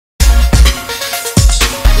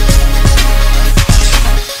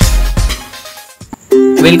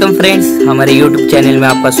Welcome friends, हमारे YouTube channel में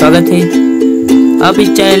आपका स्वागत है। आप इस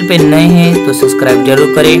चैनल पे नए हैं तो सब्सक्राइब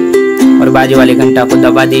जरूर करें और बाजू वाले घंटा को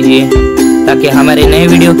दबा दीजिए ताकि हमारे नए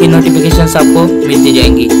वीडियो की नोटिफिकेशंस आपको मिलती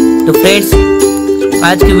जाएंगी। तो फ्रेंड्स,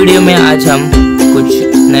 आज की वीडियो में आज हम कुछ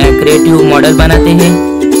नया क्रिएटिव मॉडल बनाते हैं,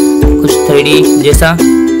 कुछ 3D जैसा।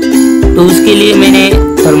 तो उसके लिए मैंने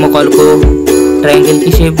थर्मोकॉल को ट्रायंगल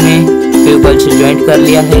की शेप में फेविकॉल से ज्वाइंट कर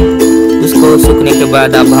लिया है। उसको सूखने के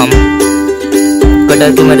बाद अब हम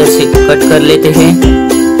कटर की मदद से कट कर लेते हैं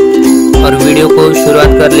और वीडियो को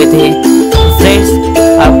शुरुआत कर लेते हैं। फ्रेंड्स,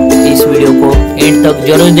 आप इस वीडियो को एंड तक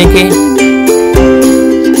जरूर देखें।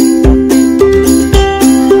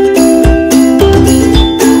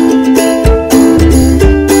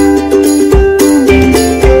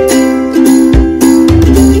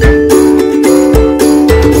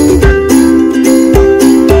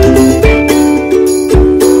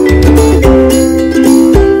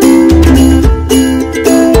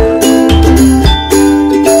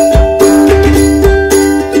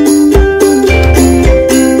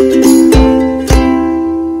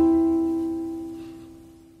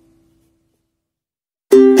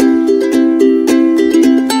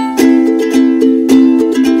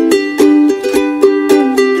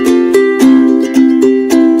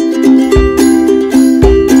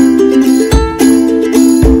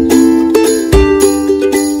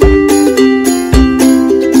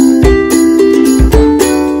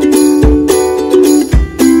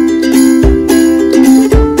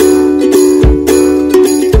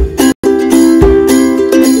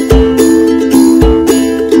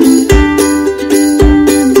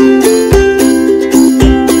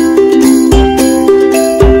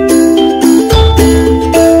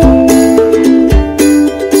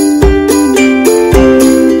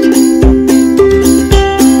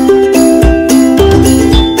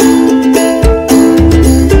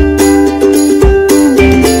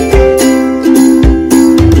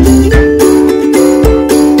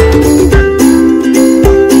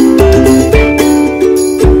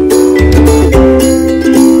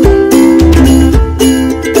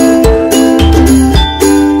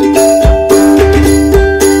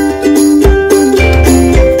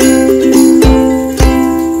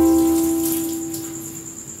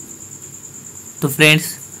 तो फ्रेंड्स,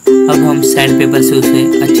 अब हम सैंड पेपर से उसे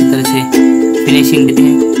अच्छी तरह से फिनिशिंग देते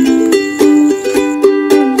हैं।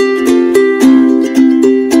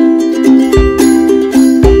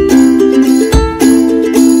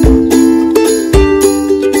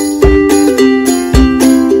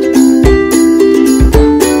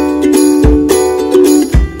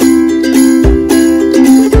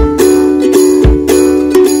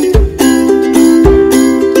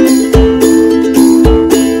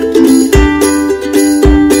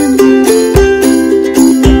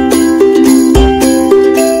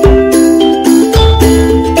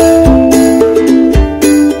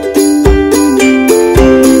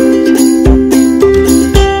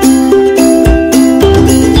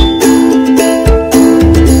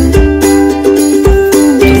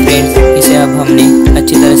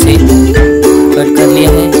 अच्छी तरह से कट कर लिया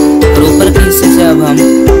है और ऊपर के हिस्से से अब हम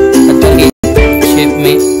पत्थर के शेप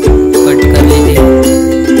में कट कर लेते हैं।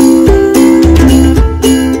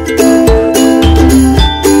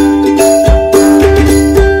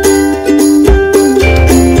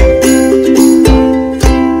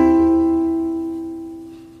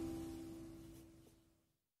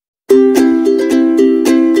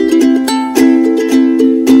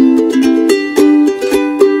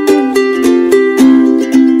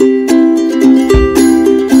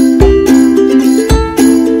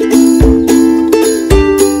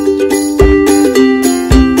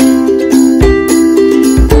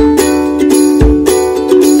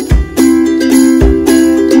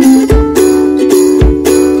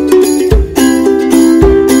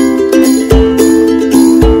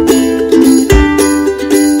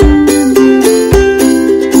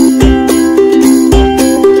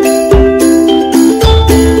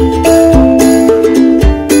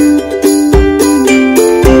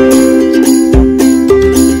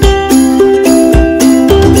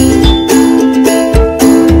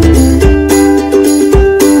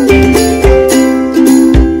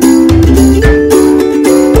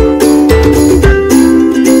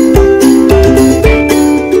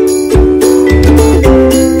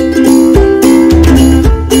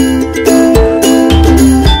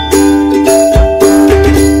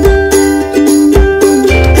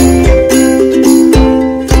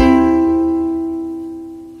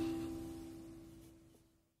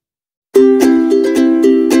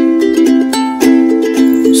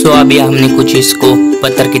 अभी हमने कुछ इसको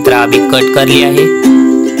पत्थर की तरह अभी कट कर लिया है।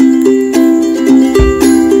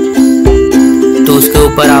 तो उसके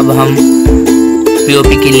ऊपर अब हम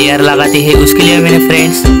पीओपी की लेयर लगाते हैं। उसके लिए मैंने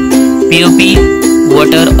फ्रेंड्स पीओपी,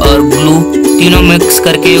 वाटर और ग्लू तीनों मिक्स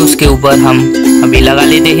करके उसके ऊपर हम अभी लगा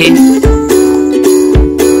लेते हैं।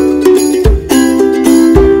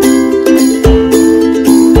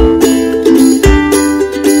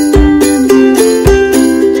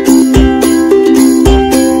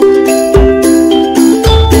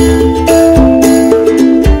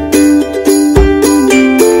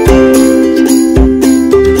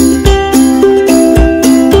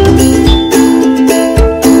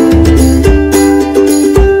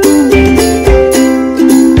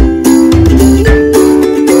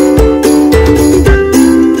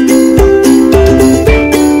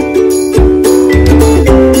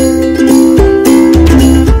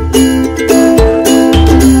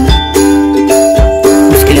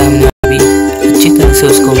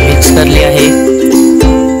 उसको मिक्स कर लिया है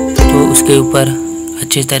तो उसके ऊपर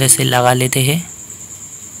अच्छी तरह से लगा लेते हैं।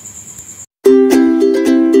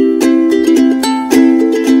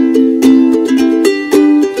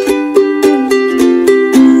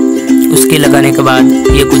 उसके लगाने के बाद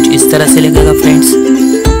ये कुछ इस तरह से लगेगा फ्रेंड्स।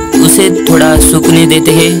 उसे थोड़ा सूखने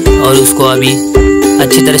देते हैं और उसको अभी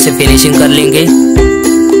अच्छी तरह से फिनिशिंग कर लेंगे।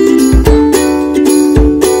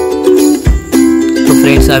 तो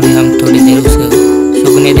फ्रेंड्स अभी हम थोड़ी देर उसे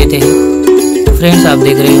सूखने देते हैं। फ्रेंड्स आप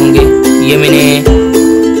देख रहे होंगे ये मैंने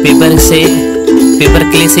पेपर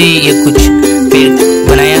क्ले से ये कुछ पेड़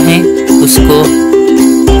बनाया है। उसको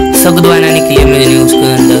सख्त बनाने के लिए मैंने उसके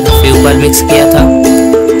अंदर पेपर मिक्स किया था।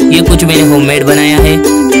 ये कुछ मैंने होममेड बनाया है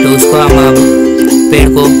तो उसको हम अब पेड़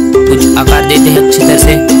को कुछ आकार देते हैं अच्छी तरह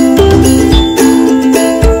से।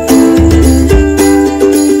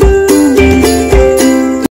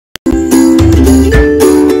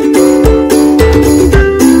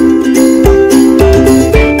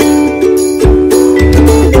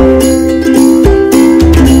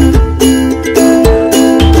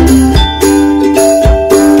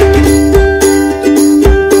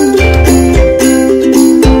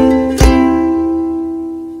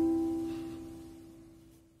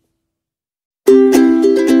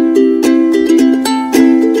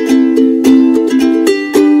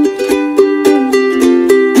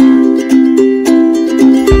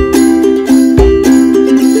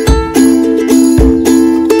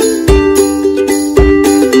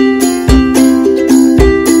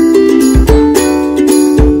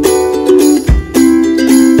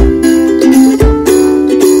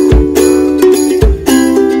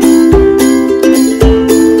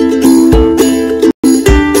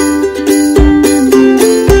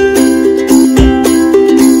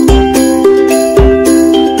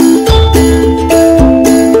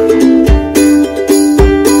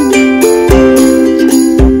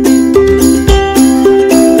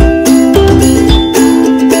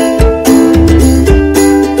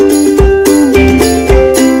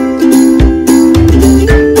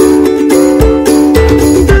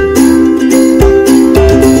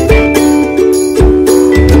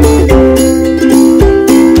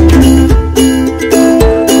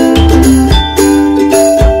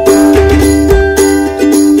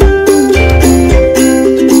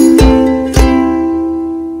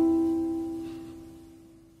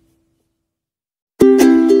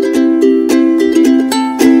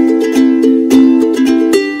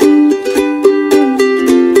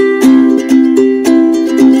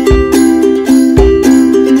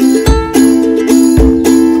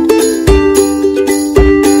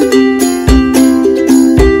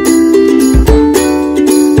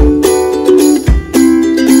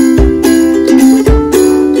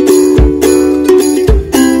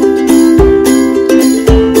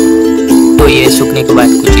 सूखने के बाद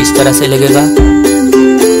कुछ इस तरह से लगेगा। तो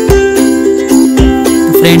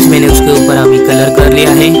फ्रेंड्स मैंने उसके ऊपर अभी कलर कर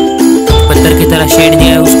लिया है, पत्थर की तरह शेड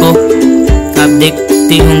दिया है उसको। आप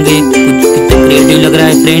देखते होंगे कुछ कितना क्रिएटिव लग रहा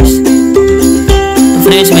है फ्रेंड्स। तो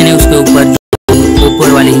फ्रेंड्स मैंने उसके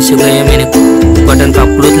ऊपर वाले हिस्से को मैंने कॉटन का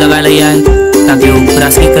क्लॉथ लगा लिया है ताकि वो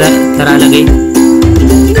ग्रास की तरह लगे।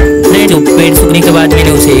 फ्रेंड्स पेड़ सूखने के बाद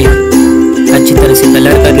मैंने उसे अच्छी तरह से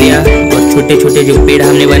कलर कर लिया और छोटे छोटे जो पेड़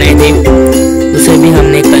हमने बनाए थे उसे भी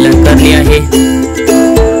हमने कलर कर लिया है।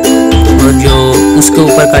 और जो उसके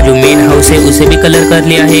ऊपर का जो मेन हाउस है उसे भी कलर कर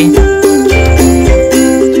लिया है।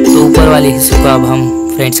 तो ऊपर वाले हिस्से को अब हम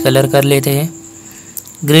फ्रेंड्स कलर कर लेते हैं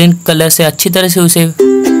ग्रीन कलर से। अच्छी तरह से उसे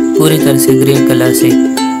पूरी तरह से ग्रीन कलर से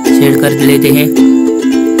शेड कर लेते हैं।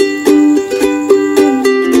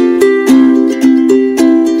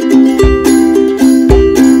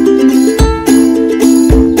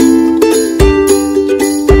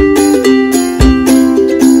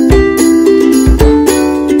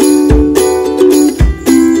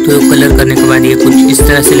 तो इसको कलर करने के बाद ये कुछ इस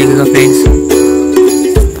तरह से लगेगा फ्रेंड्स।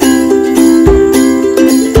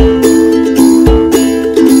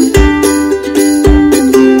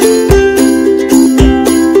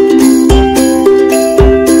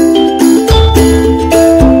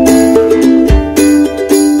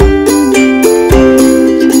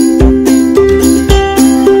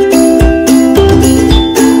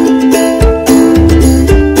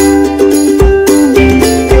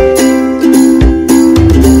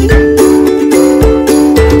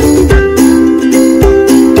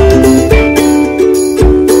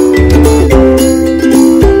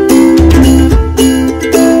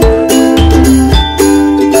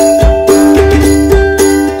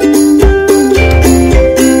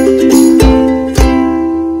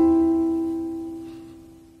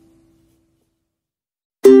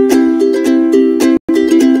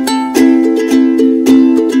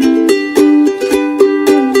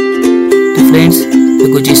 फ्रेंड्स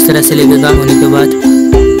तो कुछ इस तरह से लगेगा होने के बाद।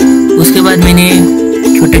 उसके बाद मैंने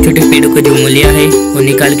छोटे छोटे पेड़ों के जो मूलियाँ है वो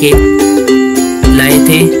निकाल के लाए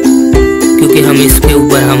थे, क्योंकि हम इसके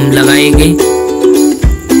ऊपर हम लगाएंगे।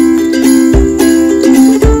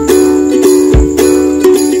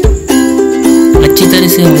 अच्छी तरह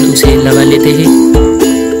से हम उसे लगा लेते हैं।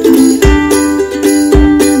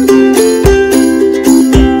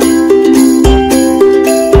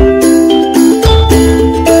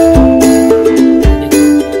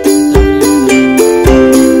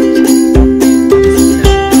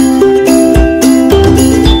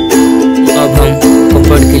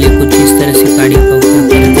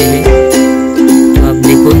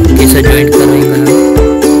 ज्वाइंट करेंगे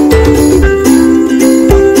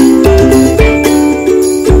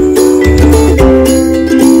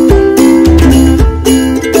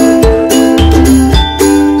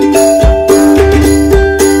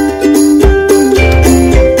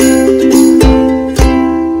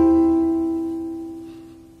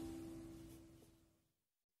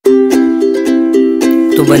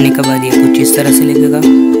तो बनने के बाद ये कुछ इस तरह से लगेगा।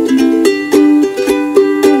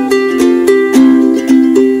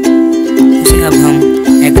 अब हम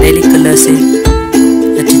एक्रेलिक कलर से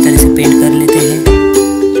अच्छी तरह से पेंट कर लेते हैं।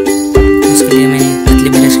 उसके लिए मैंने पतली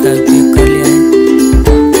ब्रश का उपयोग कर लिया है।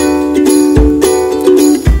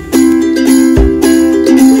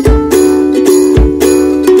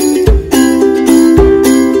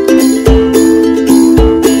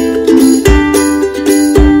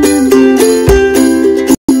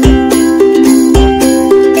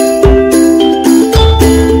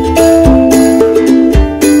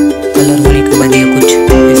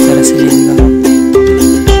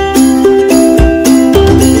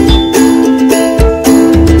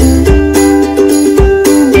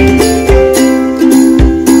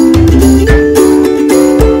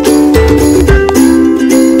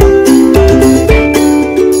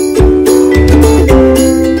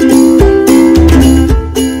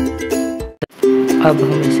 अब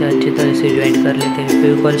हम इसे अच्छी तरह से ज्वाइंट कर लेते हैं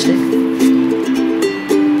फेविकॉल से।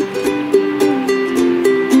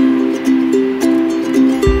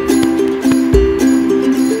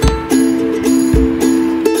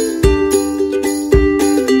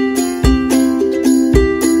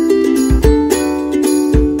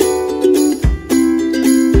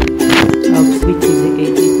 अब सभी चीज़ें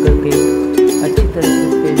एक एक करके अच्छी तरह से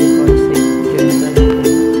फेविकॉल से ज्वाइंट कर लेते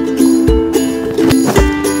हैं।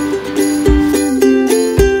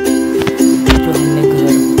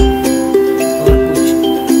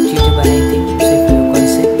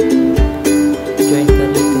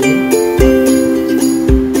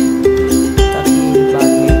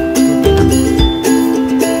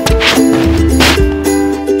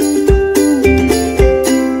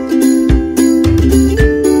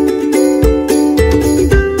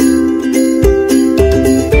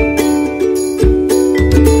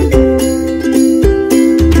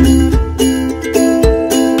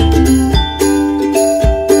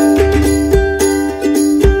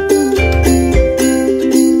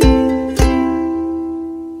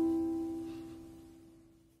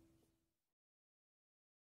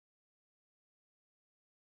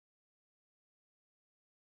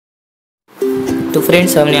 तो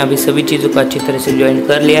फ्रेंड्स हमने अभी सभी चीज़ों को अच्छी तरह से ज्वाइन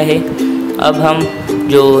कर लिया है। अब हम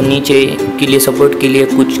जो नीचे के लिए सपोर्ट के लिए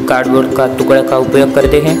कुछ कार्डबोर्ड का टुकड़ा का उपयोग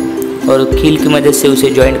करते हैं और कील की मदद से उसे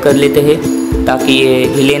ज्वाइंट कर लेते हैं ताकि ये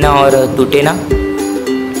हिले ना और टूटे ना।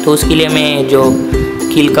 तो उसके लिए मैं जो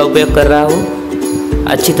कील का उपयोग कर रहा हूँ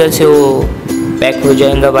अच्छी तरह से वो पैक हो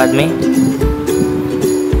जाएगा बाद में।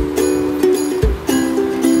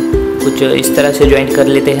 कुछ इस तरह से ज्वाइंट कर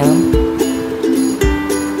लेते हैं हम।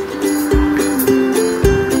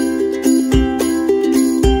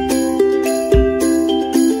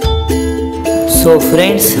 सो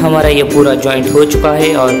फ्रेंड्स, हमारा ये पूरा जॉइंट हो चुका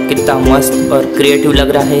है और कितना मस्त और क्रिएटिव लग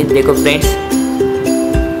रहा है, देखो फ्रेंड्स।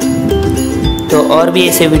 तो और भी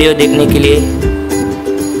ऐसे वीडियो देखने के लिए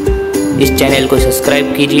इस चैनल को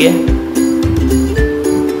सब्सक्राइब कीजिए।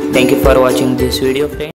 Thank you for watching this video friends.